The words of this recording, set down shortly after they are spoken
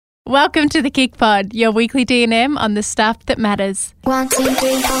Welcome to the Kick Pod, your weekly D&M on the stuff that matters. 1, 2,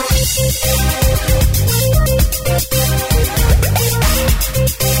 3, 4.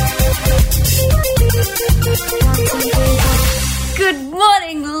 Good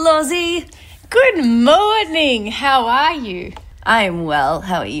morning, Lozzie. Good morning. How are you? I am well.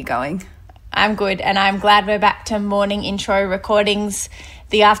 How are you going? I'm good, and I'm glad we're back to morning intro recordings.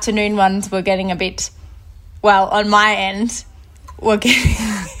 The afternoon ones were getting a bit, well, on my end, we're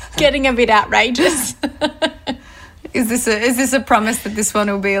getting a bit outrageous. Is this a promise that this one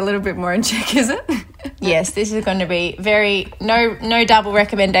will be a little bit more in check, is it? Yes, this is going to be no double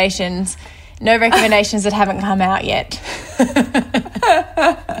recommendations, no recommendations that haven't come out yet.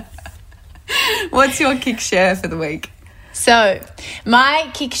 What's your kick share for the week? So,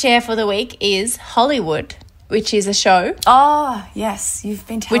 my kick share for the week is Hollywood, which is a show. Oh, yes, you've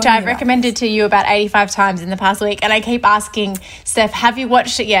been telling me which I've about recommended to you about 85 times in the past week. And I keep asking Steph, have you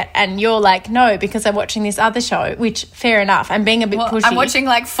watched it yet? And you're like, no, because I'm watching this other show, which fair enough. I'm being a bit pushy. I'm watching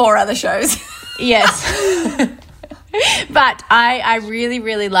like 4 other shows. Yes. But I really,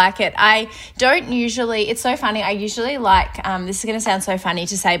 really like it. I don't usually, it's so funny, I usually like, this is going to sound so funny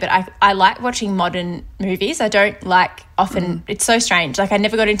to say, but I like watching modern movies. I don't like often, it's so strange. Like I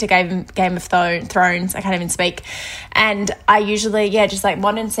never got into Game of Thrones, I can't even speak. And I usually, just like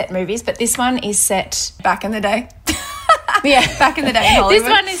modern set movies, but this one is set... Back in the day. Yeah. Back in the day in Hollywood. This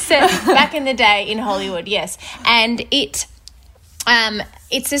one is set back in the day in Hollywood, yes. And it's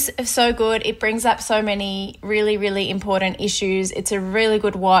just so good. It brings up so many really, really important issues. It's a really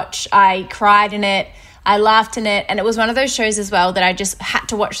good watch. I cried in it. I laughed in it. And it was one of those shows as well that I just had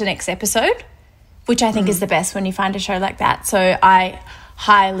to watch the next episode, which I think is the best when you find a show like that. So I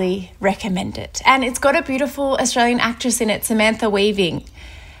highly recommend it. And it's got a beautiful Australian actress in it, Samantha Weaving.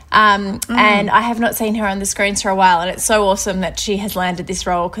 And I have not seen her on the screens for a while. And it's so awesome that she has landed this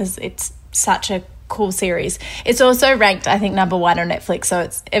role because it's such a cool series. It's also ranked, I think, number 1 on Netflix, so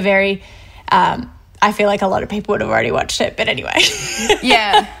it's a very I feel like a lot of people would have already watched it, but anyway.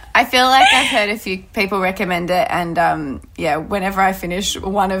 Yeah, I feel like I've heard a few people recommend it, and whenever I finish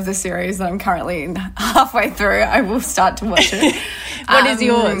one of the series that I'm currently halfway through, I will start to watch it. What is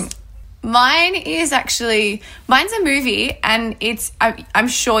yours? Mine's a movie, and I'm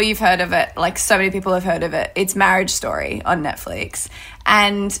sure you've heard of it, like so many people have heard of it. It's Marriage Story on Netflix.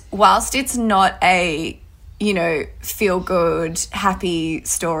 And whilst it's not a, feel-good, happy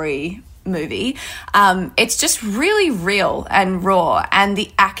story movie, it's just really real and raw, and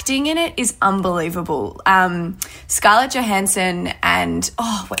the acting in it is unbelievable. Scarlett Johansson and,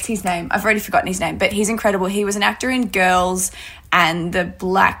 what's his name? I've already forgotten his name, but he's incredible. He was an actor in Girls and the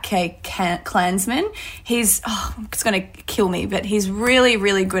Black Klansman. He's, it's going to kill me, but he's really,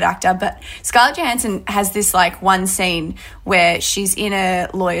 really good actor. But Scarlett Johansson has this like one scene where she's in a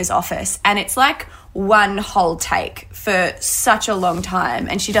lawyer's office, and it's like one whole take for such a long time,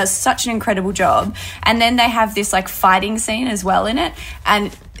 and she does such an incredible job. And then they have this like fighting scene as well in it,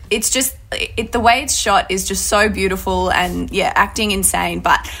 and it's just the way it's shot is just so beautiful, and acting insane.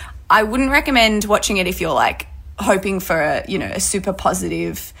 But I wouldn't recommend watching it if you're like hoping for a super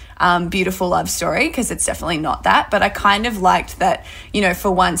positive, beautiful love story, because it's definitely not that. But I kind of liked that,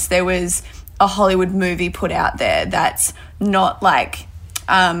 for once there was a Hollywood movie put out there that's not like,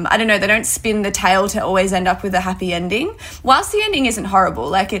 I don't know, they don't spin the tale to always end up with a happy ending. Whilst the ending isn't horrible,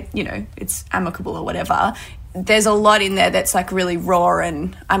 like it's amicable or whatever, there's a lot in there that's like really raw,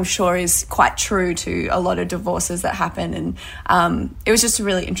 and I'm sure is quite true to a lot of divorces that happen. And it was just a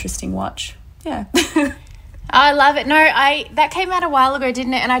really interesting watch. Yeah. I love it. No, that came out a while ago,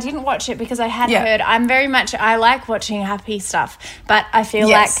 didn't it? And I didn't watch it because I had heard. I like watching happy stuff, but I feel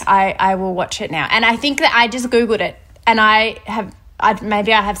like I will watch it now. And I think that I just Googled it, and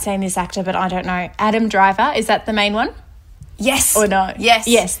maybe I have seen this actor, but I don't know. Adam Driver, is that the main one? Yes. Or no? Yes.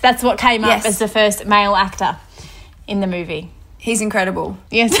 Yes, that's what came up as the first male actor in the movie. He's incredible.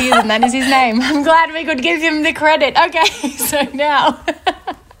 Yes, he is, and that is his name. I'm glad we could give him the credit. Okay, so now...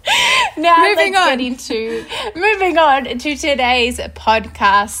 moving on to today's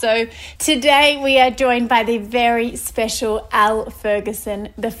podcast. So today we are joined by the very special Elle Ferguson,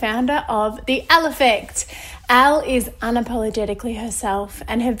 the founder of the Elle Effect. Elle is unapologetically herself,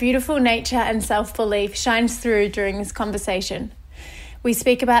 and her beautiful nature and self-belief shines through during this conversation. We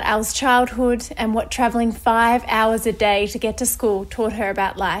speak about Elle's childhood and what travelling 5 hours a day to get to school taught her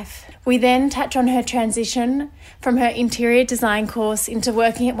about life. We then touch on her transition from her interior design course into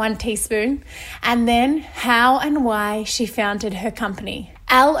working at One Teaspoon, and then how and why she founded her company.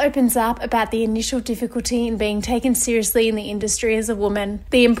 Elle opens up about the initial difficulty in being taken seriously in the industry as a woman,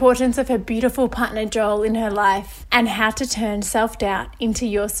 the importance of her beautiful partner Joel in her life, and how to turn self-doubt into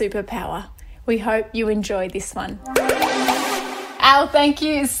your superpower. We hope you enjoy this one. Elle, thank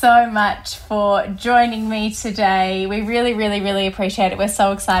you so much for joining me today. We really, really, really appreciate it. We're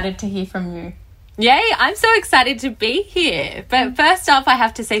so excited to hear from you. Yay, I'm so excited to be here. But first off, I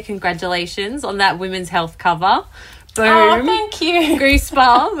have to say congratulations on that women's health cover. Boom. Oh, thank you.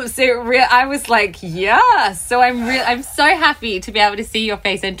 Goosebumps. I was like, yeah. So I'm so happy to be able to see your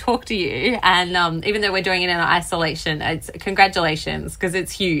face and talk to you. And even though we're doing it in isolation, it's congratulations, because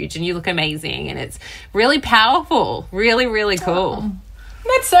it's huge and you look amazing and it's really powerful. Really, really cool. Oh,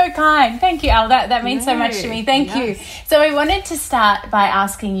 that's so kind. Thank you, Elle. That means so much to me. Thank you. So we wanted to start by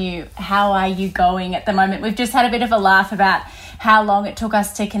asking you, how are you going at the moment? We've just had a bit of a laugh about how long it took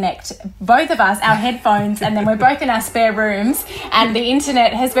us to connect, both of us, our headphones, and then we're both in our spare rooms, and the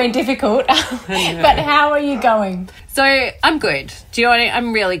internet has been difficult. But how are you going? So I'm good. Do you know what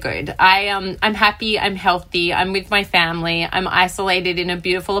I'm really good. I'm happy. I'm healthy. I'm with my family. I'm isolated in a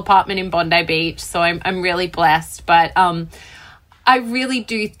beautiful apartment in Bondi Beach. So I'm really blessed. But I really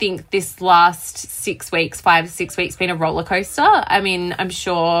do think this last 5 to 6 weeks, been a roller coaster. I mean, I'm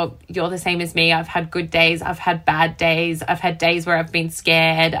sure you're the same as me. I've had good days. I've had bad days. I've had days where I've been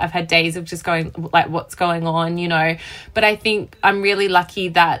scared. I've had days of just going like, what's going on, you know? But I think I'm really lucky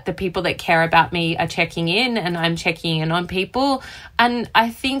that the people that care about me are checking in, and I'm checking in on people. And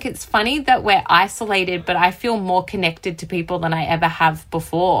I think it's funny that we're isolated, but I feel more connected to people than I ever have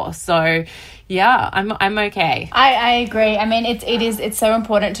before. So yeah, I'm okay. I agree. I mean, it's so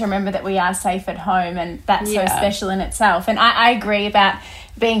important to remember that we are safe at home, and that's so special in itself. And I agree about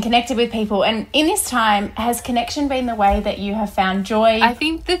being connected with people. And in this time, has connection been the way that you have found joy? I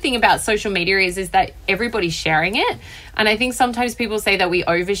think the thing about social media is that everybody's sharing it. And I think sometimes people say that we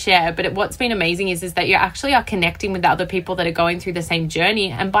overshare, but what's been amazing is that you actually are connecting with other people that are going through the same journey.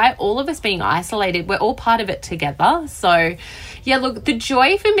 And by all of us being isolated, we're all part of it together. So yeah, look, the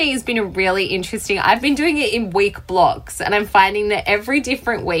joy for me has been really interesting. I've been doing it in week blocks, and I'm finding that every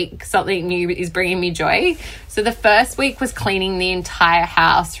different week something new is bringing me joy. So the first week was cleaning the entire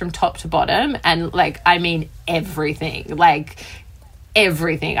house from top to bottom, and I mean everything.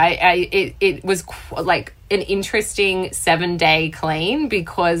 It was like an interesting 7-day clean,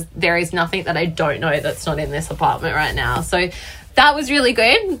 because there is nothing that I don't know that's not in this apartment right now. So that was really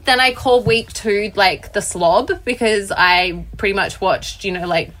good. Then I call week 2 the slob, because I pretty much watched,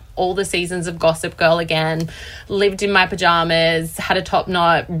 all the seasons of Gossip Girl again, lived in my pajamas, had a top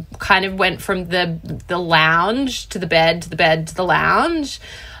knot, kind of went from the lounge to the bed, to the bed to the lounge.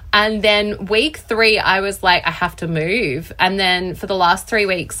 And then week 3, I was like, I have to move. And then for the last 3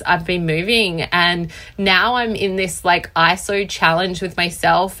 weeks, I've been moving. And now I'm in this ISO challenge with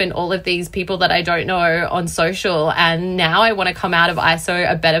myself and all of these people that I don't know on social. And now I want to come out of ISO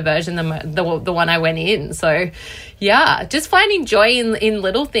a better version than the one I went in. So yeah, just finding joy in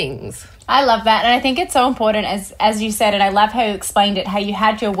little things. I love that. And I think it's so important, as you said, and I love how you explained it, how you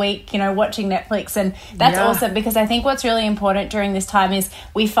had your week, watching Netflix. And that's awesome, because I think what's really important during this time is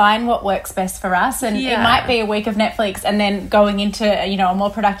we find what works best for us. And it might be a week of Netflix and then going into, a more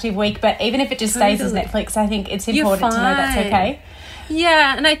productive week. But even if it just stays as Netflix, I think it's important to know that's okay.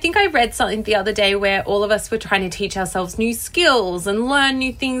 Yeah, and I think I read something the other day where all of us were trying to teach ourselves new skills and learn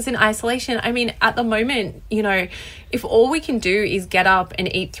new things in isolation. I mean, at the moment, if all we can do is get up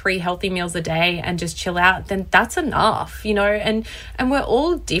and eat 3 healthy meals a day and just chill out, then that's enough, and we're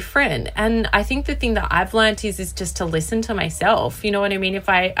all different. And I think the thing that I've learned is just to listen to myself. You know what I mean? If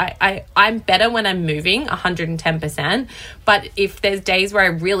I'm better when I'm moving 110%, but if there's days where I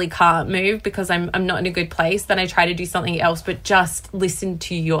really can't move because I'm not in a good place, then I try to do something else, but just listen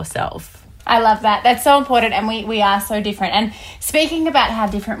to yourself. I love that. That's so important, and we are so different. And speaking about how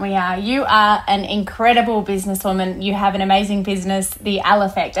different we are, you are an incredible businesswoman. You have an amazing business, the Elle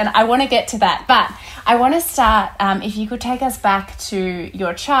Effect, and I want to get to that. But I want to start, if you could take us back to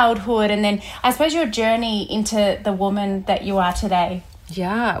your childhood, and then I suppose your journey into the woman that you are today.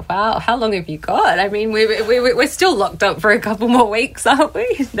 Yeah, wow. How long have you got? I mean, we're still locked up for a couple more weeks, aren't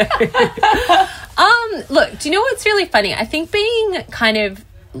we? No. Look, do you know what's really funny? I think being kind of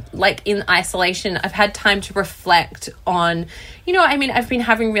in isolation, I've had time to reflect on, I've been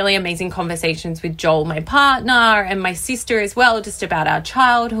having really amazing conversations with Joel, my partner, and my sister as well, just about our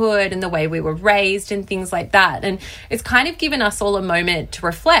childhood and the way we were raised and things like that. And it's kind of given us all a moment to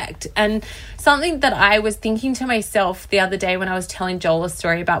reflect. And something that I was thinking to myself the other day when I was telling Joel a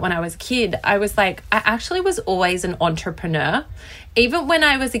story about when I was a kid, I was like, I actually was always an entrepreneur. even when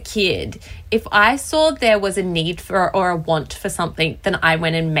I was a kid, if I saw there was a need for or a want for something, then I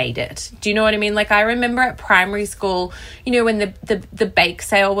went and made it. Do you know what I mean? Like, I remember at primary school, you know, when the bake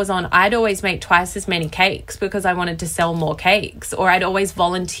sale was on, I'd always make twice as many cakes because I wanted to sell more cakes. Or I'd always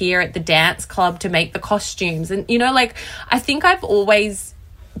volunteer at the dance club to make the costumes. And, you know, like, I think I've always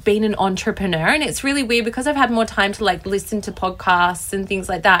been an entrepreneur, and it's really weird because I've had more time to like listen to podcasts and things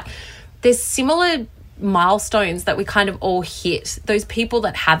like that. There's similar milestones that we kind of all hit, those people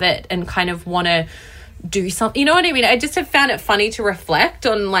that have it and kind of want to do something, you know what I mean? I just have found it funny to reflect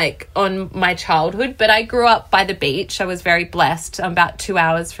on my childhood. But I grew up by the beach. I was very blessed. I'm about 2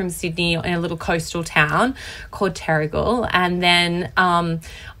 hours from Sydney in a little coastal town called Terrigal. And then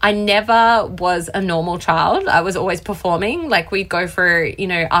I never was a normal child. I was always performing. Like, we'd go for, you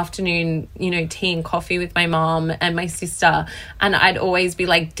know, afternoon, you know, tea and coffee with my mom and my sister, and I'd always be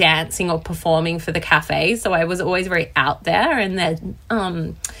like dancing or performing for the cafe. So I was always very out there. And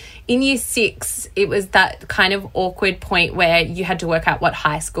then in year 6, it was that kind of awkward point where you had to work out what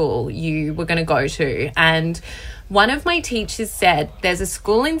high school you were going to go to. And one of my teachers said, there's a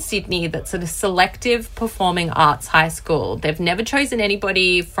school in Sydney that's a selective performing arts high school. They've never chosen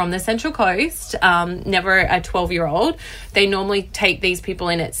anybody from the Central Coast, never a 12-year-old. They normally take these people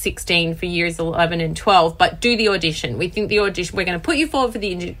in at 16 for years 11 and 12, but do the audition. We think the audition, we're going to put you forward for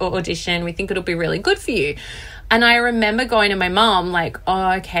the audition. We think it'll be really good for you. And I remember going to my mom like,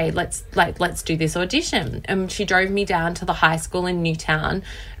 oh, okay, let's do this audition. And she drove me down to the high school in Newtown,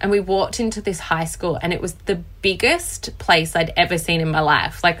 and we walked into this high school, and it was the biggest place I'd ever seen in my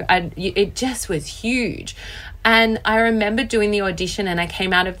life. Like, it just was huge. And I remember doing the audition, and I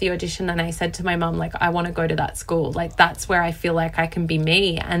came out of the audition and I said to my mom, like, I want to go to that school. Like, that's where I feel like I can be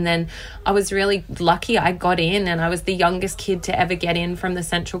me. And then I was really lucky. I got in, and I was the youngest kid to ever get in from the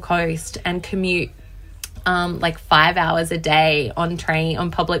Central Coast and commute like 5 hours a day on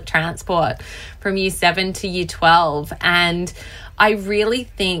public transport from year 7 to year 12. And I really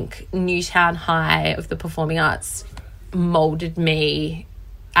think Newtown High of the Performing Arts molded me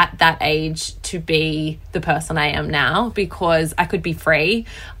at that age to be the person I am now, because I could be free,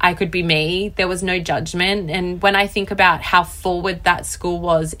 I could be me, there was no judgment. And when I think about how forward that school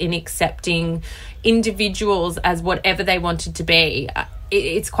was in accepting individuals as whatever they wanted to be,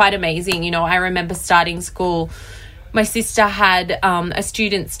 it's quite amazing. You know, I remember starting school, my sister had a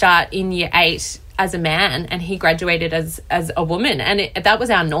student start in year 8 as a man, and he graduated as a woman, and that was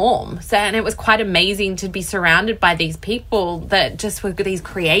our norm. So, and it was quite amazing to be surrounded by these people that just were these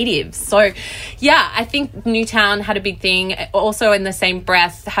creatives. So yeah, I think Newtown had a big thing. Also, in the same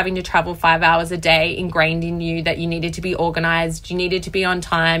breath, having to travel 5 hours a day ingrained in you that you needed to be organized, you needed to be on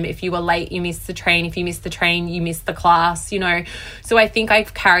time. If you were late, you missed the train. If you missed the train, you missed the class, you know. So I think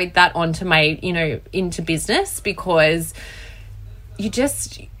I've carried that onto my, you know, into business, because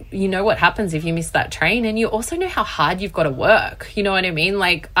you know what happens if you miss that train, and you also know how hard you've got to work. You know what I mean?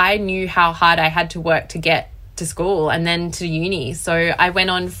 Like, I knew how hard I had to work to get to school and then to uni. So I went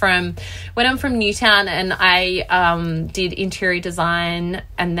on from Newtown, and I did interior design,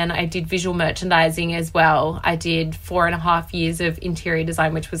 and then I did visual merchandising as well. I did 4.5 years of interior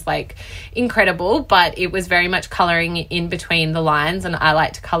design, which was like incredible, but it was very much coloring in between the lines, and I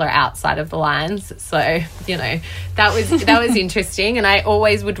like to color outside of the lines. So, you know, that was interesting. And I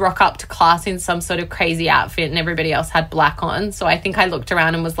always would rock up to class in some sort of crazy outfit, and everybody else had black on. So I think I looked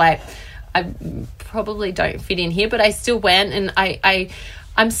around and was like, I probably don't fit in here, but I still went. And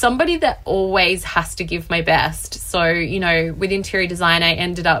I'm somebody that always has to give my best. So, you know, with interior design, I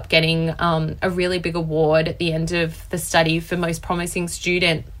ended up getting a really big award at the end of the study for most promising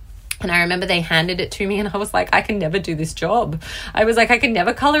student. And I remember they handed it to me, and I was like, I can never do this job. I was like, I can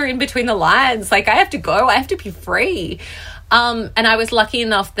never color in between the lines. Like, I have to go, I have to be free. And I was lucky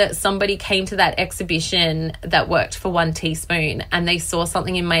enough that somebody came to that exhibition that worked for One Teaspoon, and they saw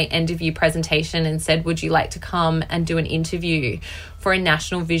something in my end of year presentation and said, would you like to come and do an interview for a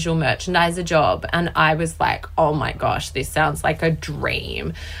national visual merchandiser job? And I was like, oh my gosh, this sounds like a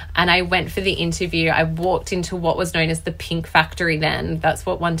dream. And I went for the interview. I walked into what was known as the Pink Factory then. That's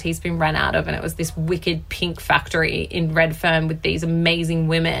what One Teaspoon ran out of. And it was this wicked pink factory in Redfern with these amazing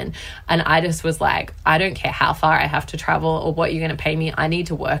women. And I just was like, I don't care how far I have to travel or what you're going to pay me. I need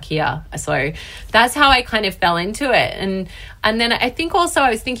to work here. So that's how I kind of fell into it. And then I think also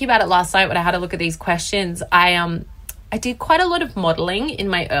I was thinking about it last night when I had a look at these questions. I did quite a lot of modeling in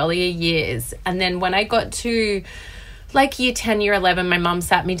my earlier years. And then when I got to like year 10, year 11, my mum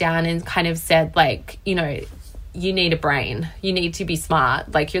sat me down and kind of said, like, you know, you need a brain. You need to be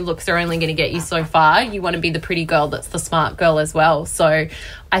smart. Like, your looks are only going to get you so far. You want to be the pretty girl that's the smart girl as well. So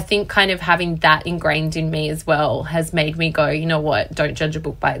I think kind of having that ingrained in me as well has made me go, you know what, don't judge a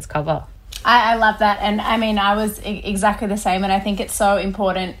book by its cover. I love that. And I mean, I was exactly the same. And I think it's so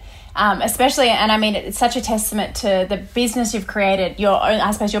important, especially, and I mean, it's such a testament to the business you've created, your own,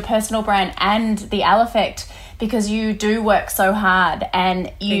 I suppose, your personal brand and the Elle effect, because you do work so hard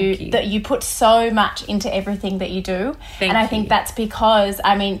and you put so much into everything that you do. And I think that's because,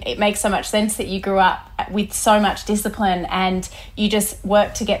 I mean, it makes so much sense that you grew up with so much discipline and you just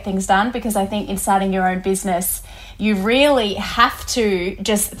work to get things done, because I think in starting your own business, you really have to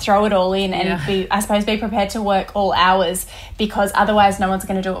just throw it all in and be prepared to work all hours, because otherwise no one's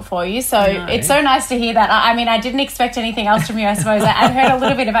going to do it for you. So it's so nice to hear that. I mean, I didn't expect anything else from you, I suppose. I've heard a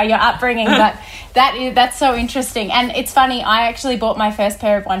little bit about your upbringing, but that's so interesting. And it's funny, I actually bought my first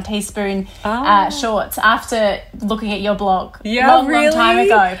pair of 1 teaspoon shorts after looking at your blog long time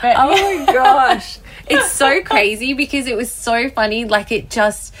ago. But oh my gosh. It's so crazy because it was so funny. Like, it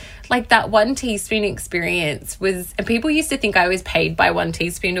just, like, that 1 teaspoon experience was, and people used to think I was paid by 1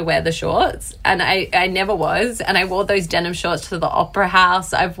 teaspoon to wear the shorts, and I never was. And I wore those denim shorts to the opera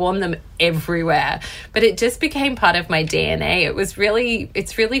house. I've worn them everywhere, but it just became part of my DNA.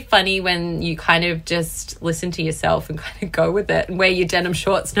 It's really funny when you kind of just listen to yourself and kind of go with it and wear your denim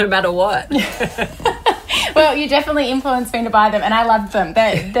shorts no matter what. Well, you definitely influenced me to buy them, and I loved them.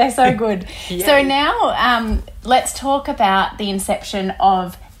 They're so good. So now let's talk about the inception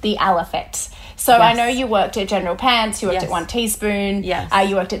of the Elle effect. So I know you worked at General Pants, you worked at 1 teaspoon,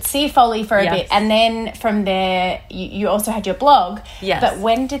 you worked at Sea Folly for a bit, and then from there you also had your blog. But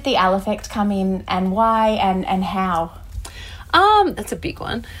when did the Elle effect come in, and why, and how? That's a big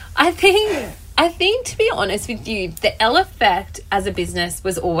one. I think to be honest with you, the Elle effect as a business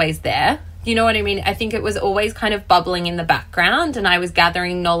was always there. You know what I mean? I think it was always kind of bubbling in the background, and I was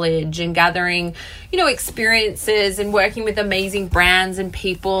gathering knowledge and gathering, you know, experiences and working with amazing brands and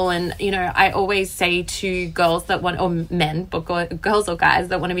people. And, you know, I always say to girls that want, or men, but girls or guys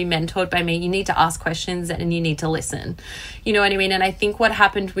that want to be mentored by me, you need to ask questions and you need to listen. You know what I mean? And I think what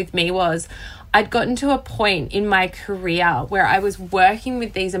happened with me was I'd gotten to a point in my career where I was working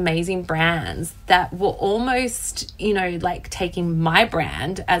with these amazing brands that were almost, you know, like taking my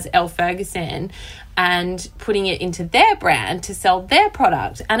brand as Elle Ferguson and putting it into their brand to sell their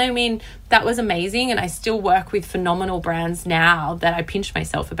product. And I mean, that was amazing. And I still work with phenomenal brands now that I pinch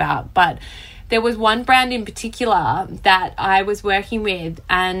myself about. But there was one brand in particular that I was working with,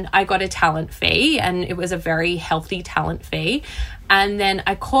 and I got a talent fee, and it was a very healthy talent fee. And then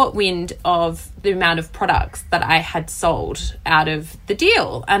I caught wind of the amount of products that I had sold out of the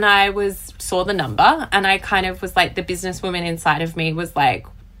deal. And I saw the number, and I kind of was like, the businesswoman inside of me was like,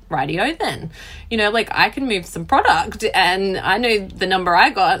 rightio then. You know, like, I can move some product, and I know the number I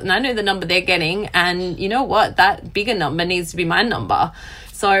got, and I know the number they're getting. And you know what? That bigger number needs to be my number.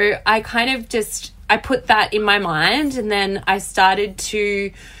 So I kind of I put that in my mind, and then I started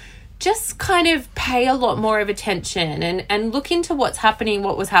to just kind of pay a lot more of attention and look into what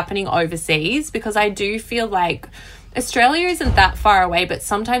was happening overseas, because I do feel like Australia isn't that far away, but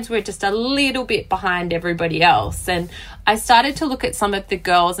sometimes we're just a little bit behind everybody else. And I started to look at some of the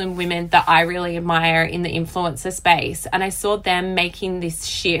girls and women that I really admire in the influencer space, and I saw them making this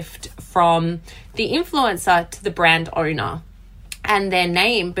shift from the influencer to the brand owner, and their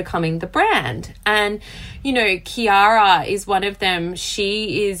name becoming the brand. And, you know, Kiara is one of them.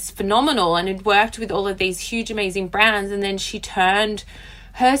 She is phenomenal and had worked with all of these huge, amazing brands. And then she turned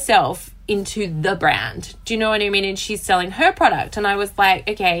herself into the brand. Do you know what I mean? And she's selling her product. And I was like,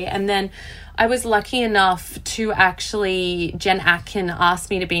 okay. And then I was lucky enough to actually, Jen Atkin asked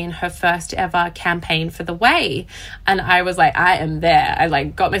me to be in her first ever campaign for The Way. And I was like, I am there. I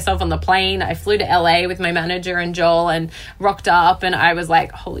like got myself on the plane. I flew to LA with my manager and Joel and rocked up. And I was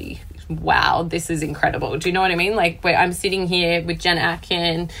like, holy wow, this is incredible. Do you know what I mean? Like, I'm sitting here with Jen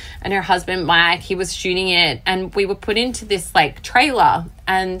Atkin and her husband, Mike. He was shooting it. And we were put into this like trailer,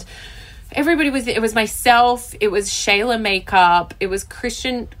 and it was myself, it was Shayla Makeup, it was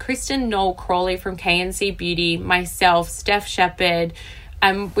Kristen Noel Crawley from KNC Beauty, myself, Steph Shepherd,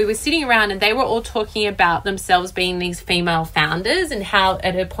 and we were sitting around, and they were all talking about themselves being these female founders, and how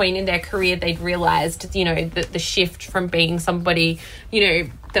at a point in their career they'd realized, you know, the shift from being somebody, you know,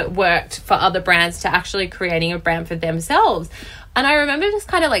 that worked for other brands to actually creating a brand for themselves. And I remember just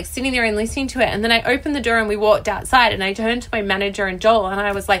kind of like sitting there and listening to it. And then I opened the door and we walked outside, and I turned to my manager and Joel, and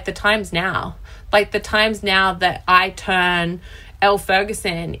I was like, the time's now. Like, the time's now that I turn Elle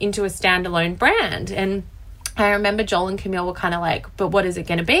Ferguson into a standalone brand. And I remember Joel and Camille were kind of like, but what is it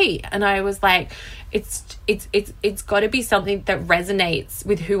going to be? And I was like, it's got to be something that resonates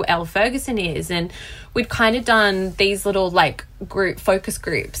with who Elle Ferguson is. And we'd kind of done these little like focus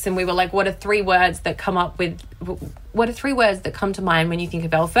groups, and we were like, what are 3 words that come to mind when you think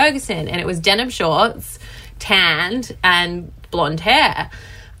of Elle Ferguson? And it was denim shorts, tanned, and blonde hair.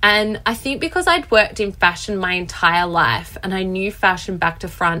 And I think because I'd worked in fashion my entire life, and I knew fashion back to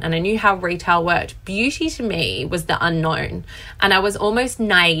front, and I knew how retail worked, beauty to me was the unknown. And I was almost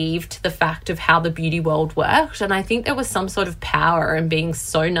naive to the fact of how the beauty world worked. And I think there was some sort of power in being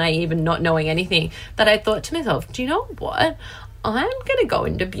so naive and not knowing anything that I thought to myself, do you know what? I'm going to go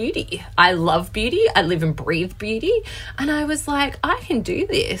into beauty. I love beauty. I live and breathe beauty. And I was like, I can do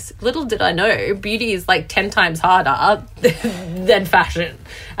this. Little did I know, beauty is like 10 times harder than fashion.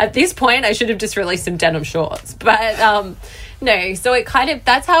 At this point, I should have just released some denim shorts. But no, so it kind of,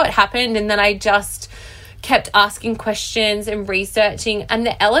 that's how it happened. And then I just kept asking questions and researching. And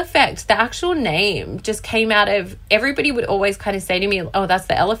the Elle effect, the actual name, just came out of, everybody would always kind of say to me, oh, that's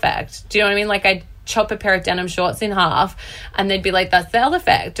the Elle effect. Do you know what I mean? Like I'd chop a pair of denim shorts in half and they'd be like, that's the Elle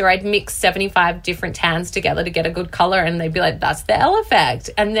effect. Or I'd mix 75 different tans together to get a good color and they'd be like, that's the Elle effect.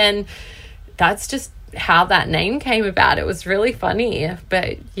 And then that's just how that name came about. It was really funny,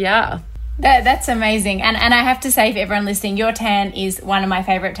 but yeah. That's amazing. And I have to say, for everyone listening, your tan is one of my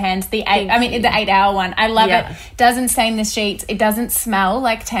favorite tans. The 8-hour one. I love it. Doesn't stain the sheets. It doesn't smell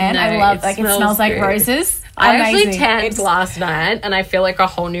like tan. No, I love it smells like roses. I Amazing. actually tanned last night and I feel like a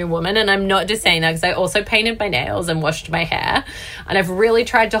whole new woman. And I'm not just saying that because I also painted my nails and washed my hair. And I've really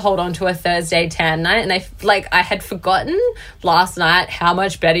tried to hold on to a Thursday tan night. And I had forgotten last night how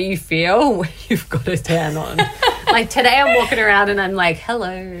much better you feel when you've got a tan on. Like today I'm walking around and I'm like,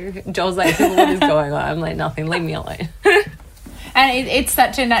 hello. Joel's like, what is going on? I'm like, nothing, leave me alone. And it's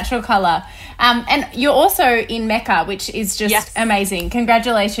such a natural colour. And you're also in Mecca, which is just amazing.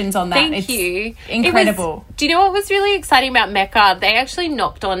 Congratulations on that. Thank you. Incredible. Do you know what was really exciting about Mecca? They actually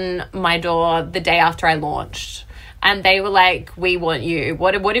knocked on my door the day after I launched. And they were like, we want you.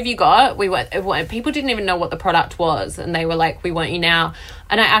 What have you got? People didn't even know what the product was. And they were like, we want you now.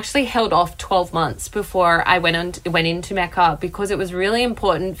 And I actually held off 12 months before I went into Mecca because it was really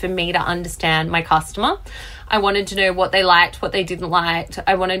important for me to understand my customer. I wanted to know what they liked, what they didn't like.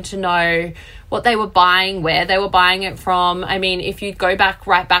 I wanted to know what they were buying, where they were buying it from. I mean, if you go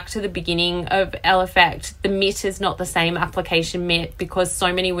right back to the beginning of Elle Effect, the mitt is not the same application mitt because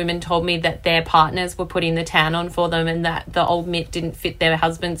so many women told me that their partners were putting the tan on for them and that the old mitt didn't fit their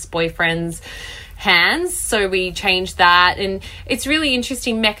husband's, boyfriend's hands. So we changed that. And it's really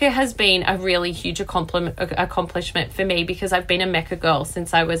interesting. Mecca has been a really huge accomplishment for me because I've been a Mecca girl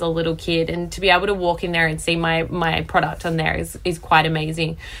since I was a little kid, and to be able to walk in there and see my product on there is quite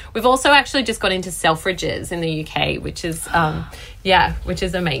amazing. We've also actually just got into Selfridges in the UK, which is which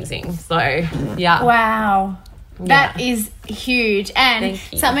is amazing. So yeah. Wow. That is huge. And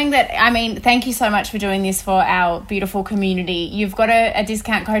something that, I mean, thank you so much for doing this for our beautiful community. You've got a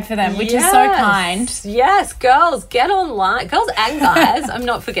discount code for them, which is so kind. Yes, girls, get online. Girls and guys. I'm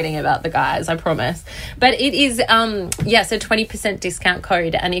not forgetting about the guys, I promise. But it is, a 20% discount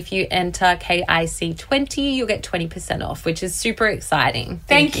code. And if you enter KIC20, you'll get 20% off, which is super exciting.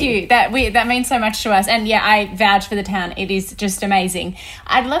 Thank you. That means so much to us. And yeah, I vouch for the town. It is just amazing.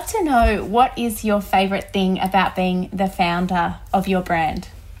 I'd love to know, what is your favourite thing about being the founder of your brand?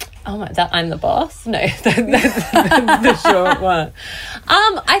 Oh my, that I'm the boss? No, that's the short one.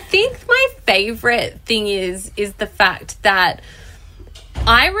 I think my favorite thing is the fact that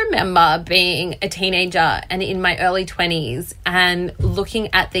I remember being a teenager and in my early 20s and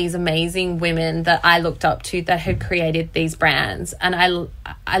looking at these amazing women that I looked up to that had created these brands. And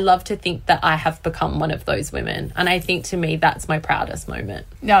I love to think that I have become one of those women. And I think to me, that's my proudest moment.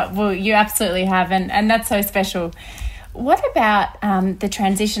 No, well, you absolutely have. And that's so special. What about the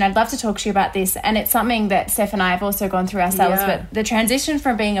transition? I'd love to talk to you about this, and it's something that Steph and I have also gone through ourselves, but the transition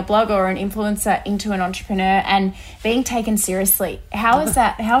from being a blogger or an influencer into an entrepreneur and being taken seriously. How is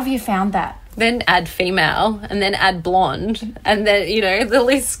that? How have you found that? Then add female and then add blonde and then, the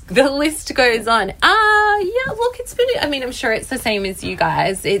list goes on. Look, it's been, I'm sure it's the same as you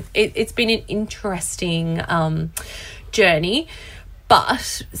guys. It's been an interesting journey.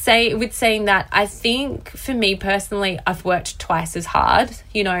 But saying that, I think for me personally, I've worked twice as hard.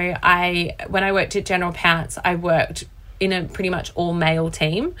 When I worked at General Pants, I worked in a pretty much all male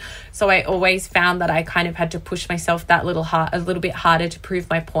team. So I always found that I kind of had to push myself a little bit harder to prove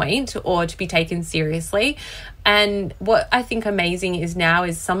my point or to be taken seriously. And what I think amazing is now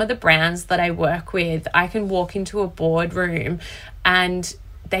is some of the brands that I work with, I can walk into a boardroom and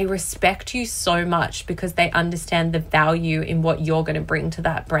they respect you so much because they understand the value in what you're going to bring to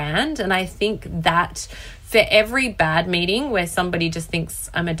that brand. And I think that for every bad meeting where somebody just thinks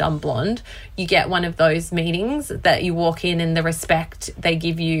I'm a dumb blonde, you get one of those meetings that you walk in and the respect they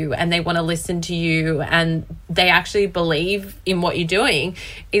give you and they want to listen to you and they actually believe in what you're doing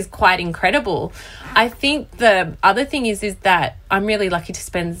is quite incredible. I think the other thing is that I'm really lucky to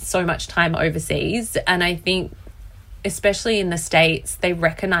spend so much time overseas, and I think especially in the States, they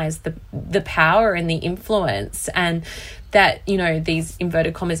recognize the power and the influence and that, you know, these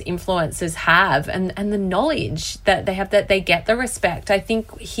inverted commas influencers have and the knowledge that they have, that they get the respect. I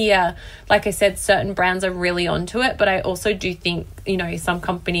think here, like I said, certain brands are really onto it, but I also do think, you know, some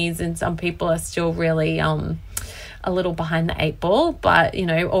companies and some people are still really a little behind the eight ball, but you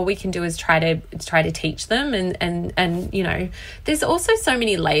know, all we can do is try to teach them and you know, there's also so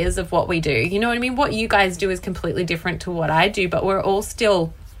many layers of what we do. You know what I mean? What you guys do is completely different to what I do, but we're all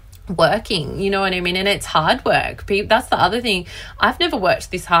still working, you know what I mean? And it's hard work. That's the other thing. I've never worked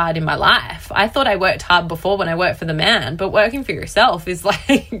this hard in my life. I thought I worked hard before when I worked for the man, but working for yourself is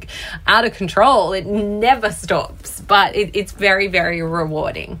like out of control. It never stops, but it's very, very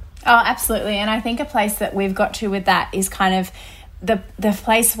rewarding. Oh, absolutely. And I think a place that we've got to with that is kind of the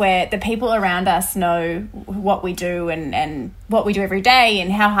place where the people around us know what we do and what we do every day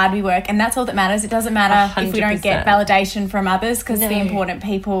and how hard we work. And that's all that matters. It doesn't matter 100%. If we don't get validation from others, because the important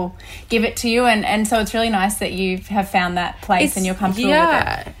people give it to you. And so it's really nice that you have found that place and you're comfortable with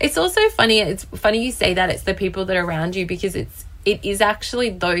it. It's also funny. It's funny you say that. It's the people that are around you, because it is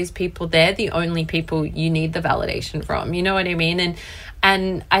actually those people. They're the only people you need the validation from. You know what I mean?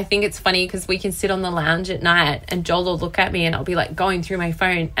 And I think it's funny because we can sit on the lounge at night and Joel will look at me and I'll be like going through my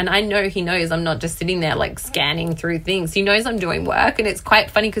phone, and I know he knows I'm not just sitting there like scanning through things. He knows I'm doing work, and it's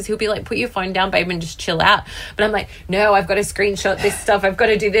quite funny because he'll be like, put your phone down, babe, and just chill out. But I'm like, no, I've got to screenshot this stuff. I've got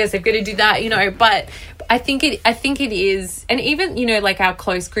to do this. I've got to do that, you know. But I think it is, and even, you know, like our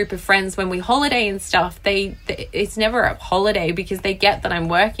close group of friends, when we holiday and stuff, it's never a holiday because they get that I'm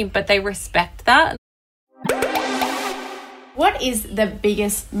working, but they respect that. What is the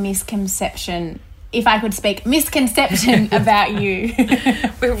biggest misconception, if I could speak, misconception about you?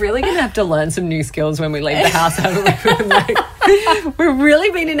 We're really going to have to learn some new skills when we leave the house, haven't we? Like, we've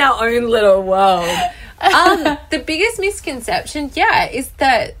really been in our own little world. The biggest misconception, is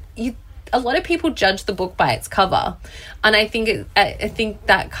that a lot of people judge the book by its cover. And I think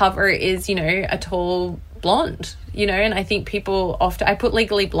that cover is, you know, a tall blonde, you know, and I think people often, I put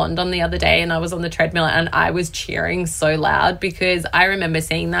Legally Blonde on the other day and I was on the treadmill and I was cheering so loud because I remember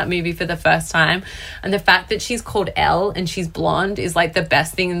seeing that movie for the first time, and the fact that she's called Elle and she's blonde is like the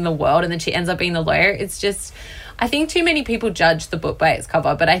best thing in the world, and then she ends up being the lawyer. It's just, I think too many people judge the book by its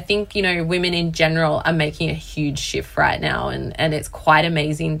cover, but I think, you know, women in general are making a huge shift right now, and it's quite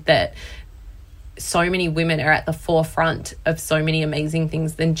amazing that so many women are at the forefront of so many amazing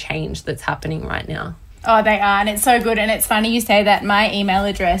things and change that's happening right now. Oh, they are, and it's so good. And it's funny you say that. My email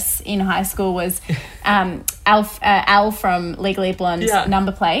address in high school was Al from Legally Blonde's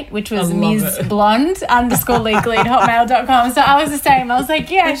number plate, which was Ms. Blonde _legally at hotmail.com. So I was the same. I was like,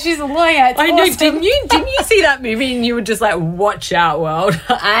 yeah, she's a lawyer. It's awesome. Know. Didn't you see that movie and you were just like, watch out, world.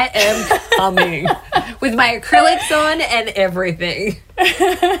 I am coming with my acrylics on and everything.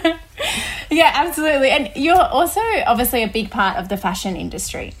 Yeah, absolutely. And you're also obviously a big part of the fashion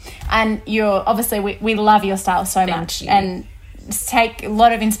industry, and you're obviously, we love your style so much and take a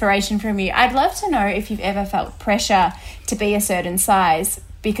lot of inspiration from you. I'd love to know if you've ever felt pressure to be a certain size,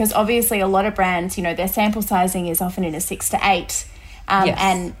 because obviously a lot of brands, you know, their sample sizing is often in a 6 to 8.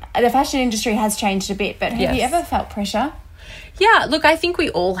 And the fashion industry has changed a bit, but have you ever felt pressure? Yeah, look, I think we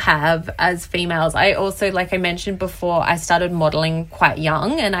all have as females. I also, like I mentioned before, I started modeling quite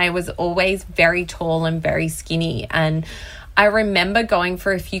young and I was always very tall and very skinny. And I remember going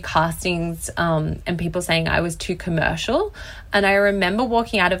for a few castings and people saying I was too commercial. And I remember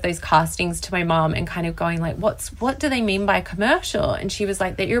walking out of those castings to my mom and kind of going like, what do they mean by commercial? And she was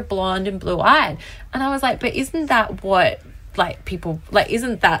like, that you're blonde and blue-eyed. And I was like, but isn't that what like people like,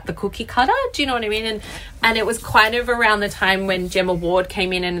 isn't that the cookie cutter? Do you know what I mean? And it was kind of around the time when Gemma Ward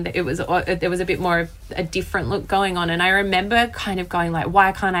came in, and there was a bit more of a different look going on. And I remember kind of going like,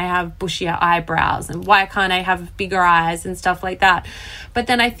 why can't I have bushier eyebrows and why can't I have bigger eyes and stuff like that? But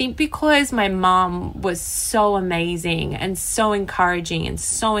then I think because my mom was so amazing and so encouraging and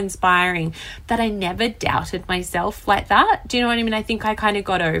so inspiring that I never doubted myself like that. Do you know what I mean? I think I kind of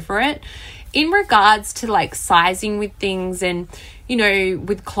got over it. in regards to like sizing with things and, you know,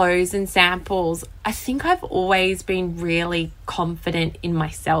 with clothes and samples, I think I've always been really confident in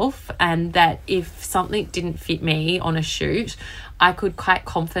myself, and that if something didn't fit me on a shoot, I could quite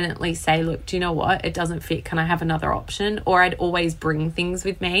confidently say, look, do you know what? It doesn't fit. Can I have another option? Or I'd always bring things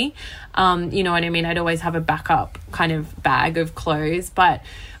with me. You know what I mean? I'd always have a backup kind of bag of clothes, but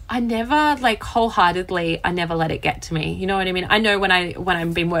I never like wholeheartedly, I never let it get to me. You know what I mean? I know when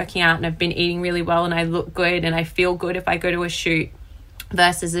I've been working out and I've been eating really well and I look good and I feel good if I go to a shoot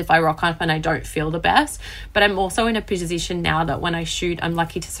versus if I rock up and I don't feel the best. But I'm also in a position now that when I shoot, I'm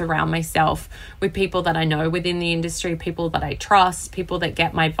lucky to surround myself with people that I know within the industry, people that I trust, people that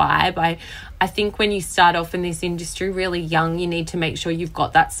get my vibe. I think when you start off in this industry really young, you need to make sure you've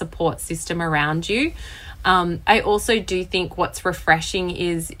got that support system around you. I also do think what's refreshing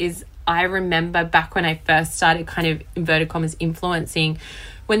is I remember back when I first started kind of inverted commas influencing,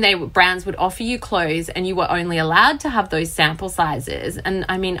 when brands would offer you clothes and you were only allowed to have those sample sizes. And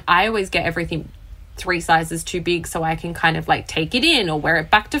I mean, I always get everything 3 sizes too big so I can kind of like take it in or wear it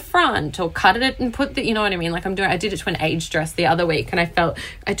back to front or cut it and put the, you know what I mean? Like I did it to an age dress the other week and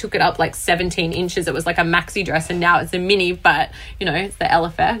I took it up like 17 inches. It was like a maxi dress and now it's a mini, but you know, it's the Elle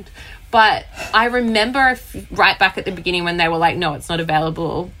effect. But I remember right back at the beginning when they were like, no, it's not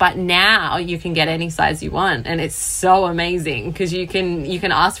available. But now you can get any size you want. And it's so amazing because you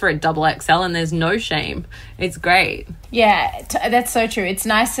can ask for a double XL and there's no shame. It's great. Yeah, that's so true. It's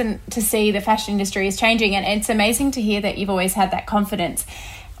nice to see the fashion industry is changing. And it's amazing to hear that you've always had that confidence.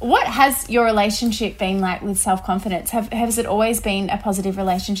 What has your relationship been like with self-confidence? Has it always been a positive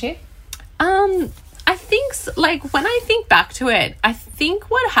relationship? I think, like, when I think back to it, I think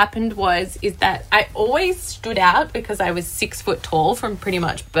what happened is that I always stood out because I was 6 foot tall from pretty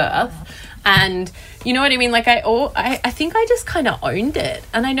much birth. And you know what I mean? Like, I think I just kind of owned it.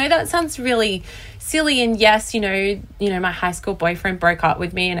 And I know that sounds really silly. And yes, you know, my high school boyfriend broke up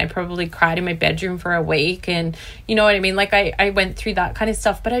with me and I probably cried in my bedroom for a week. And you know what I mean? Like, I went through that kind of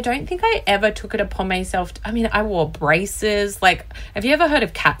stuff, but I don't think I ever took it upon myself. I mean, I wore braces. Like, have you ever heard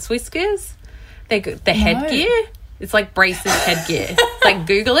of cat's whiskers? The headgear, it's like braces headgear. Like,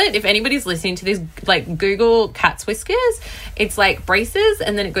 Google it. If anybody's listening to this, like, Google cat's whiskers. It's like braces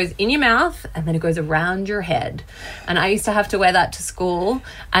and then it goes in your mouth and then it goes around your head. And I used to have to wear that to school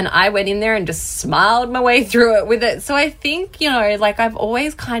and I went in there and just smiled my way through it with it. So I think, you know, like, I've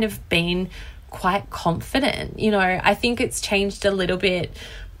always kind of been quite confident. You know, I think it's changed a little bit,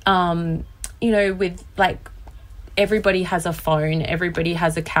 you know, with like, everybody has a phone, everybody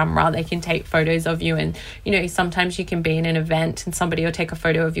has a camera, they can take photos of you. And you know, sometimes you can be in an event and somebody will take a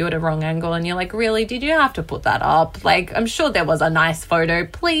photo of you at a wrong angle and you're like, really, did you have to put that up? Like, I'm sure there was a nice photo,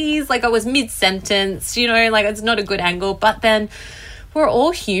 please. Like, I was mid-sentence, you know, like, it's not a good angle. But then we're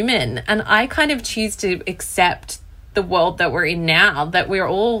all human, and I kind of choose to accept the world that we're in now, that we're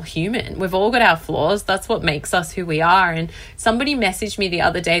all human. We've all got our flaws. That's what makes us who we are. And somebody messaged me the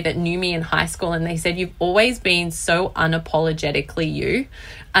other day that knew me in high school and they said, you've always been so unapologetically you.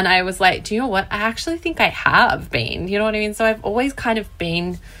 And I was like, do you know what? I actually think I have been, you know what I mean? So I've always kind of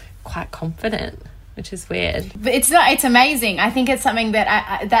been quite confident, which is weird. But it's amazing. I think it's something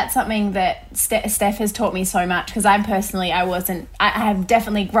that that's something that Steph has taught me so much, because I have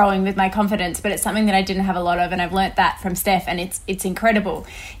definitely growing with my confidence, but it's something that I didn't have a lot of, and I've learnt that from Steph, and it's incredible.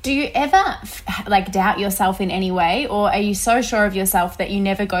 Do you ever like doubt yourself in any way, or are you so sure of yourself that you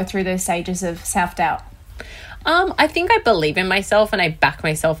never go through those stages of self-doubt? I think I believe in myself and I back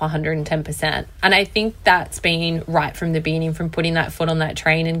myself 110%. And I think that's been right from the beginning, from putting that foot on that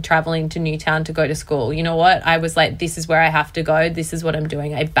train and traveling to Newtown to go to school. You know what? I was like, this is where I have to go. This is what I'm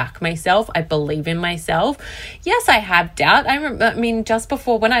doing. I back myself. I believe in myself. Yes, I have doubt. I mean, just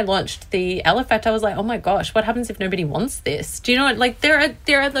before when I launched the Elle effect, I was like, oh my gosh, what happens if nobody wants this? Do you know what? Like, there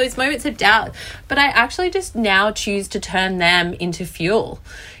are those moments of doubt, but I actually just now choose to turn them into fuel.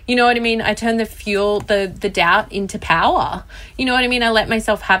 You know what I mean? I turn the fuel, the doubt into power. You know what I mean? I let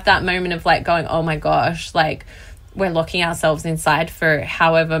myself have that moment of like going, oh my gosh, like, we're locking ourselves inside for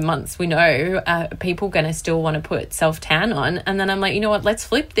however months we know. People going to still want to put self-tan on. And then I'm like, you know what? Let's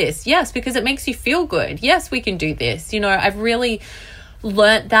flip this. Yes, because it makes you feel good. Yes, we can do this. You know, I've really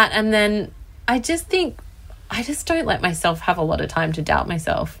learnt that. And then I just think, I just don't let myself have a lot of time to doubt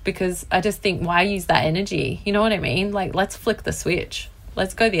myself, because I just think, why use that energy? You know what I mean? Like, let's flick the switch.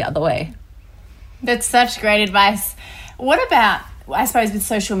 Let's go the other way. That's such great advice. What about, I suppose, with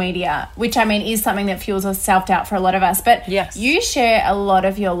social media, which I mean is something that fuels us self-doubt for a lot of us, but yes, you share a lot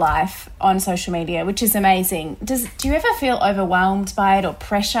of your life on social media, which is amazing. Do you ever feel overwhelmed by it or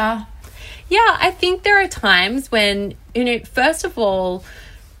pressure? Yeah, I think there are times when, you know, first of all,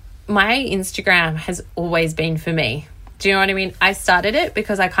 my Instagram has always been for me. Do you know what I mean? I started it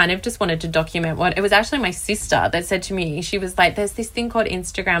because I kind of just wanted to document what it was. Actually my sister that said to me, she was like, there's this thing called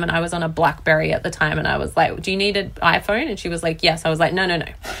Instagram, and I was on a BlackBerry at the time, and I was like, do you need an iPhone? And she was like, yes. I was like, no,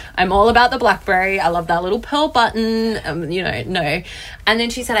 I'm all about the BlackBerry. I love that little pearl button, no. And then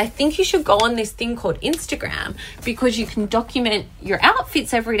she said, I think you should go on this thing called Instagram because you can document your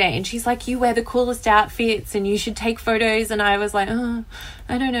outfits every day. And she's like, you wear the coolest outfits and you should take photos. And I was like, oh,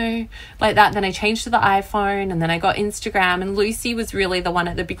 I don't know, like that. Then I changed to the iPhone, and then I got Instagram, and Lucy was really the one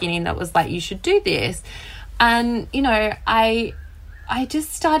at the beginning that was like, you should do this. And, I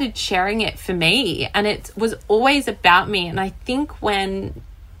just started sharing it for me, and it was always about me. And I think when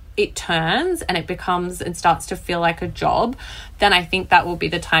it turns and it becomes and starts to feel like a job, then I think that will be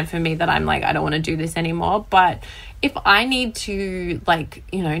the time for me that I'm like, I don't want to do this anymore. But if I need to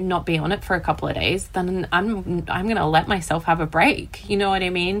not be on it for a couple of days, then I'm going to let myself have a break. You know what I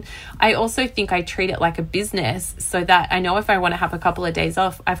mean? I also think I treat it like a business, so that I know if I want to have a couple of days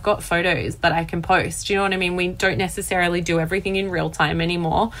off, I've got photos that I can post. You know what I mean? We don't necessarily do everything in real time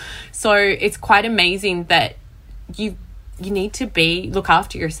anymore. So it's quite amazing that you need to look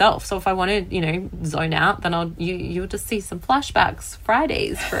after yourself. So if I want to, zone out, then you'll just see some flashbacks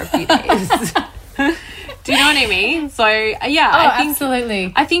Fridays for a few days. Do you know what I mean? So yeah,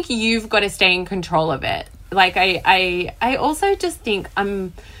 absolutely. I think you've got to stay in control of it. Like I also just think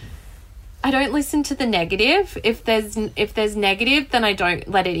I don't listen to the negative. If there's negative, then I don't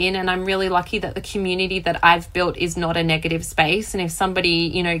let it in. And I'm really lucky that the community that I've built is not a negative space. And if somebody,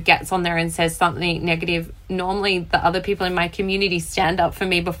 gets on there and says something negative, normally the other people in my community stand up for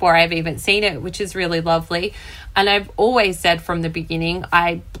me before I've even seen it, which is really lovely. And I've always said from the beginning,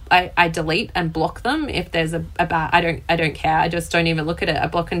 I delete and block them if there's a bad. I don't care. I just don't even look at it. I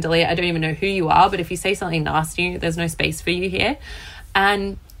block and delete. I don't even know who you are. But if you say something nasty, there's no space for you here.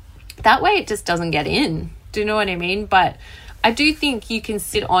 And that way it just doesn't get in. Do you know what I mean? But I do think you can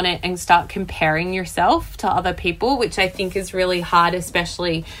sit on it and start comparing yourself to other people, which I think is really hard,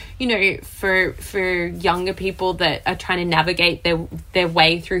 especially, for younger people that are trying to navigate their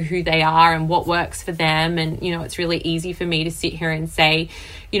way through who they are and what works for them. And, it's really easy for me to sit here and say,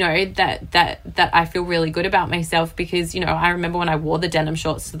 that I feel really good about myself because, I remember when I wore the denim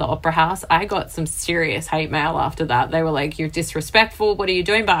shorts to the opera house, I got some serious hate mail after that. They were like, you're disrespectful. What are you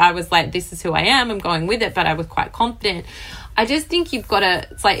doing? But I was like, this is who I am. I'm going with it. But I was quite confident. I just think you've got to,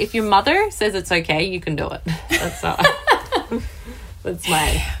 it's like if your mother says it's okay, you can do it. That's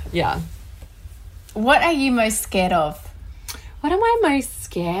yeah. What are you most scared of? What am I most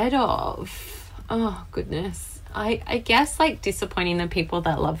scared of? Oh, goodness. I guess like disappointing the people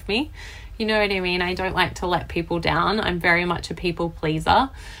that love me. You know what I mean? I don't like to let people down. I'm very much a people pleaser.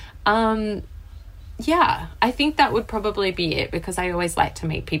 Yeah, I think that would probably be it because I always like to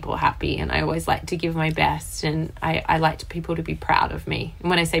make people happy and I always like to give my best and I like people to be proud of me. And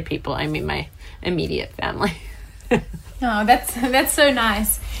when I say people, I mean my immediate family. Oh, that's so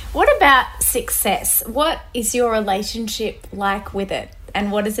nice. What about success? What is your relationship like with it?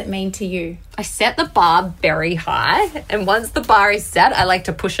 And what does it mean to you? I set the bar very high. And once the bar is set, I like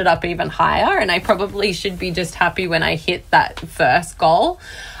to push it up even higher. And I probably should be just happy when I hit that first goal.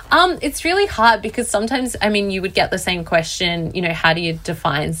 It's really hard because sometimes, you would get the same question, how do you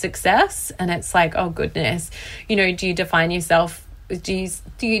define success? And it's like, oh goodness, do you define yourself? Do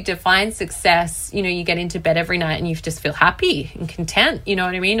you define success? You get into bed every night and you just feel happy and content, you know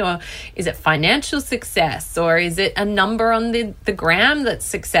what I mean? Or is it financial success? Or is it a number on the gram that's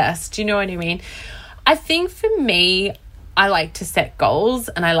success? Do you know what I mean? I think for me, I like to set goals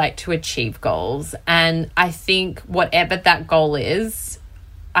and I like to achieve goals. And I think whatever that goal is,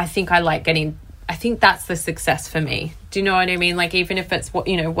 I think that's the success for me. Do you know what I mean? Like even if it's,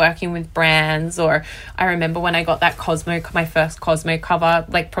 working with brands, or I remember when I got that my first Cosmo cover,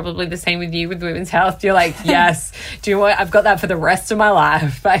 like probably the same with you with Women's Health. You're like, yes, do you know what? I've got that for the rest of my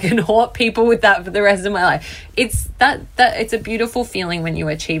life. I can haunt people with that for the rest of my life. It's it's a beautiful feeling when you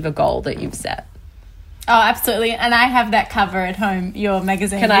achieve a goal that you've set. Oh, absolutely. And I have that cover at home, your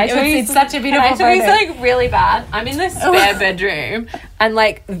magazine. Can I tell you? It's such a beautiful photo. Can I tell you something really bad? I'm in the spare bedroom and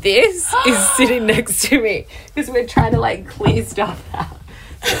like this is sitting next to me because we're trying to like clear stuff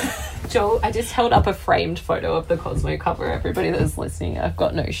out. Joel, I just held up a framed photo of the Cosmo cover. Everybody that's listening, I've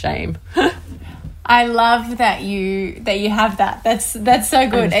got no shame. I love that you have that. That's so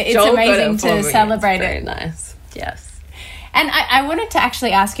good. It's amazing to celebrate it. Very nice. Yes. And I wanted to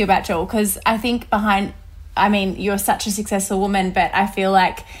actually ask you about Joel because I think you're such a successful woman, but I feel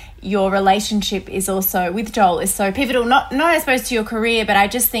like your relationship is also with Joel is so pivotal, not I suppose to your career, but I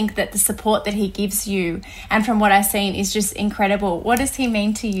just think that the support that he gives you, and from what I've seen, is just incredible. What does he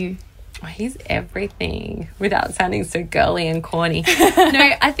mean to you? He's everything, without sounding so girly and corny.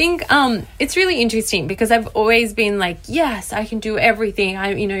 No, I think it's really interesting because I've always been like, yes, I can do everything.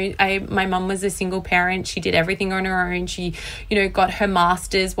 My mum was a single parent. She did everything on her own. She, got her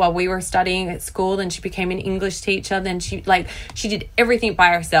master's while we were studying at school, and she became an English teacher. Then she did everything by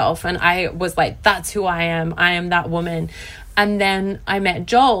herself. And I was like, that's who I am. I am that woman. And then I met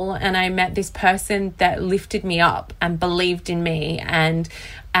Joel, and I met this person that lifted me up and believed in me and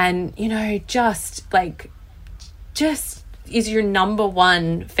just is your number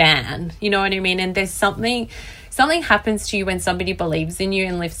one fan, you know what I mean? And there's something happens to you when somebody believes in you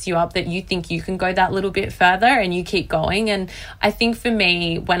and lifts you up, that you think you can go that little bit further and you keep going. And I think for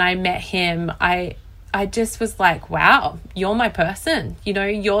me, when I met him, I just was like, wow, you're my person.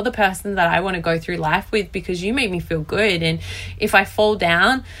 You're the person that I want to go through life with, because you make me feel good. And if I fall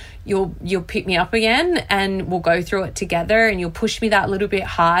down, you'll pick me up again, and we'll go through it together, and you'll push me that little bit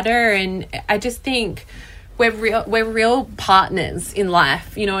harder. And I just think we're real partners in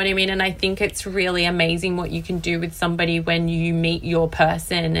life, you know what I mean? And I think it's really amazing what you can do with somebody when you meet your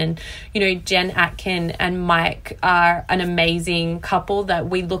person. And Jen Atkin and Mike are an amazing couple that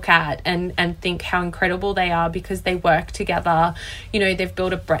we look at and think how incredible they are, because they work together. They've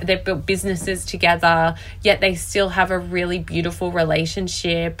built businesses together, yet they still have a really beautiful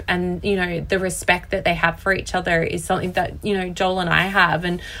relationship. And the respect that they have for each other is something that Joel and I have.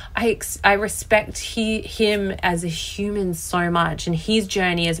 And I respect him as a human so much, and his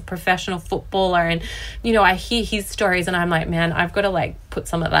journey as a professional footballer. And I hear his stories, and I'm like, man, I've got to put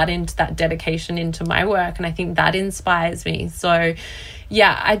some of that into that dedication into my work. And I think that inspires me. So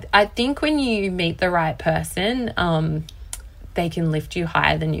yeah, I think when you meet the right person, they can lift you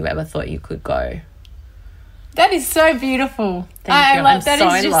higher than you ever thought you could go. That is so beautiful. Thank you. Love that. So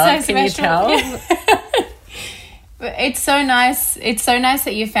is just love. so Can special. you tell? It's so nice. It's so nice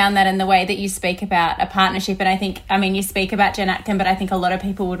that you found that in the way that you speak about a partnership. And I think, you speak about Jen Atkin, but I think a lot of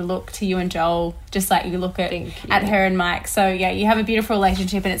people would look to you and Joel just like you look at her and Mike. So yeah, you have a beautiful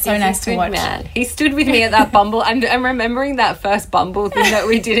relationship, and it's so nice to watch. Man. He stood with me at that Bumble. I'm remembering that first Bumble thing that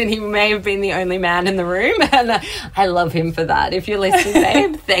we did, and he may have been the only man in the room. And I love him for that. If you're listening,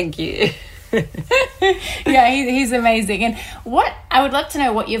 babe, thank you. Yeah, he's amazing. And I would love to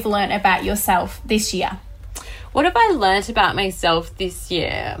know what you've learned about yourself this year. What have I learnt about myself this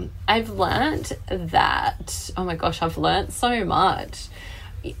year? I've learnt that, oh my gosh, I've learnt so much.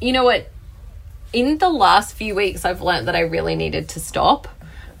 You know what? In the last few weeks, I've learnt that I really needed to stop,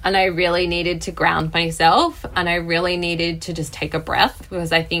 and I really needed to ground myself, and I really needed to just take a breath,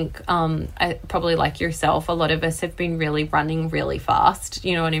 because I think probably like yourself, a lot of us have been really running really fast,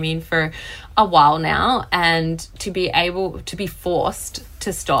 you know what I mean, for a while now. And to be able to be forced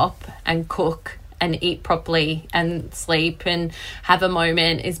to stop and cook and eat properly and sleep and have a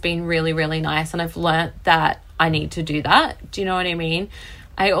moment has been really, really nice. And I've learnt that I need to do that. Do you know what I mean?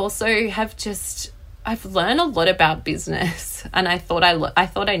 I also I've learned a lot about business, and I thought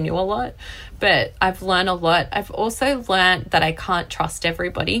I knew a lot, but I've learned a lot. I've also learned that I can't trust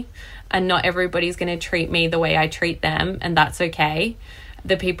everybody, and not everybody's going to treat me the way I treat them, and that's okay.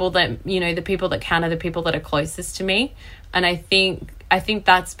 The people that count are the people that are closest to me. And I think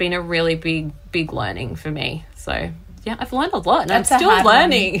that's been a really big learning for me. So yeah, I've learned a lot, and that's I'm still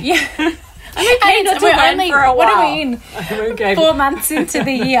learning. One. Yeah. I'm okay not to learn for a while. What are we in? I'm okay. 4 months into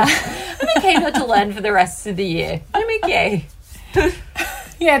the year. I'm okay not to learn for the rest of the year. I'm okay.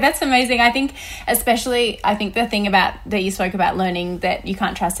 Yeah, that's amazing. I think the thing about that you spoke about, learning that you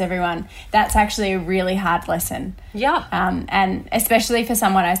can't trust everyone, that's actually a really hard lesson. Yeah. And especially for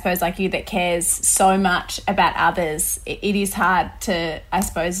someone, I suppose, like you, that cares so much about others, it is hard to, I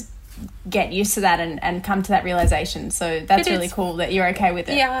suppose, get used to that and come to that realization. So that's really cool that you're okay with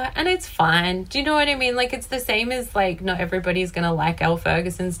it. Yeah, and it's fine. Do you know what I mean? It's the same as not everybody's gonna like Elle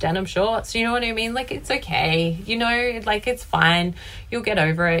Ferguson's denim shorts. Do you know what I mean? It's okay. It's fine. You'll get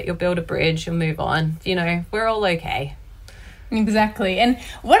over it. You'll build a bridge. You'll move on. We're all okay. Exactly. And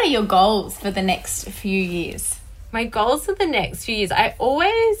what are your goals for the next few years? My goals for the next few years, I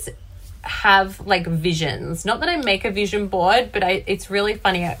always have visions. Not that I make a vision board, but it's really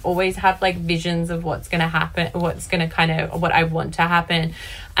funny. I always have visions of what's going to happen, what's going to what I want to happen.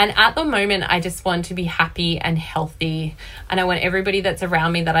 And at the moment, I just want to be happy and healthy. And I want everybody that's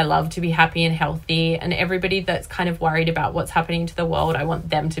around me that I love to be happy and healthy. And everybody that's kind of worried about what's happening to the world, I want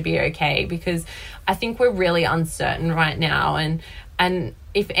them to be okay, because I think we're really uncertain right now. And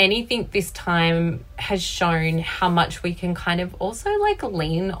if anything, this time has shown how much we can kind of also like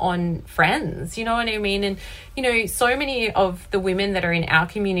lean on friends, you know what I mean? And, you know, so many of the women that are in our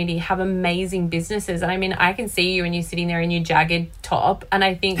community have amazing businesses. And I mean, I can see you and you're sitting there in your jagged top. And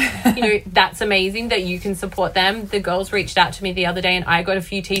I think, you know, that's amazing that you can support them. The girls reached out to me the other day and I got a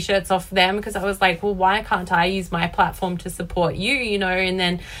few t-shirts off them because I was like, well, why can't I use my platform to support you, you know? And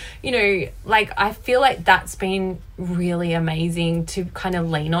then, you know, like, I feel like that's been really amazing to kind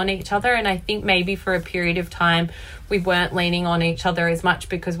of lean on each other. And I think maybe for a period of time we weren't leaning on each other as much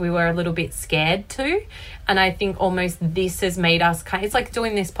because we were a little bit scared to. And I think almost this has made us it's like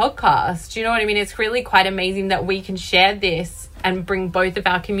doing this podcast, you know what I mean? It's really quite amazing that we can share this and bring both of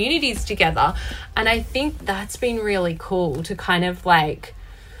our communities together. And I think that's been really cool to kind of like,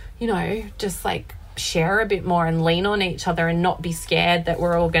 you know, just like share a bit more and lean on each other and not be scared that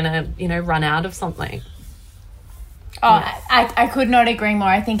we're all gonna, you know, run out of something. Oh, I could not agree more.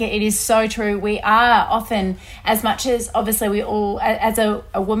 I think it is so true. We are often, as much as obviously we all, as a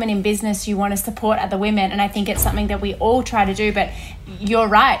woman in business, you want to support other women. And I think it's something that we all try to do. But you're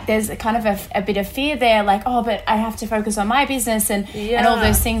right. There's a kind of a bit of fear there, like, oh, but I have to focus on my business and all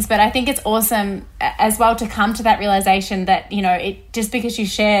those things. But I think it's awesome as well to come to that realization that, you know, it just because you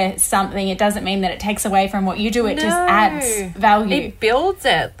share something, it doesn't mean that it takes away from what you do. It just adds value. It builds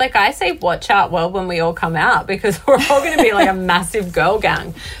it. Like I say, watch out well when we all come out, because we're all going to be like a massive girl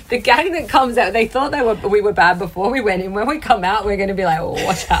gang. The gang that comes out, they thought we were bad before we went in. When we come out, we're going to be like, oh,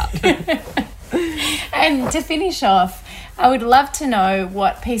 watch out. And to finish off, I would love to know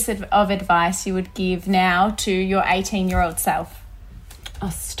what piece of advice you would give now to your 18-year-old self. Oh,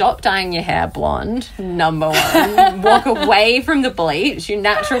 stop dyeing your hair blonde, number one. Walk away from the bleach. Your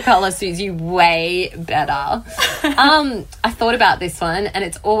natural colour suits you way better. I thought about this one, and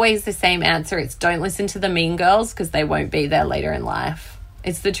it's always the same answer. It's don't listen to the mean girls because they won't be there later in life.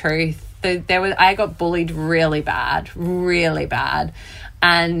 It's the truth. I got bullied really bad.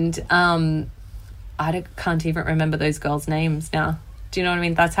 And I can't even remember those girls' names now. Do you know what I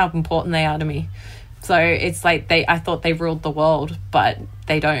mean? That's how important they are to me. So it's like I thought they ruled the world, but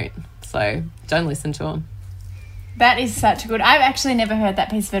they don't. So don't listen to them. That is such a good... I've actually never heard that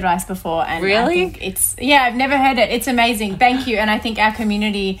piece of advice before. And really? I think I've never heard it. It's amazing. Thank you. And I think our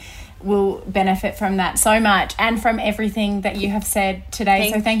community will benefit from that so much and from everything that you have said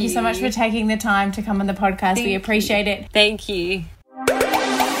today. So thank you so much for taking the time to come on the podcast. We appreciate it. Thank you.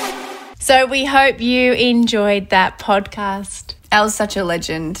 So we hope you enjoyed that podcast. Elle's such a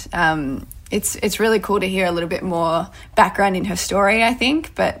legend. It's really cool to hear a little bit more background in her story, I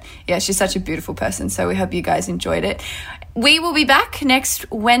think. But yeah, she's such a beautiful person. So we hope you guys enjoyed it. We will be back next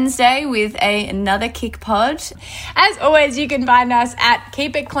Wednesday with another Kick Pod. As always, you can find us at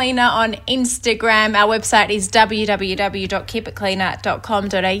Keep It Cleaner on Instagram. Our website is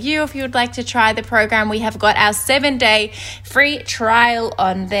www.keepitcleaner.com.au. If you would like to try the program, we have got our 7-day free trial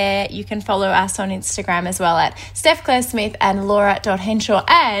on there. You can follow us on Instagram as well at Steph Claire Smith and Laura.Henshaw.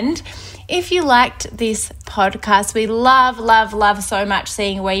 And if you liked this podcast, we love so much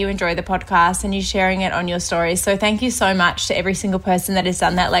seeing where you enjoy the podcast and you sharing it on your stories. So thank you so much to every single person that has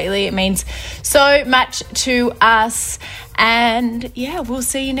done that lately. It means so much to us. And yeah, we'll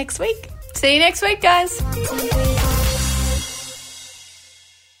see you next week. See you next week, guys.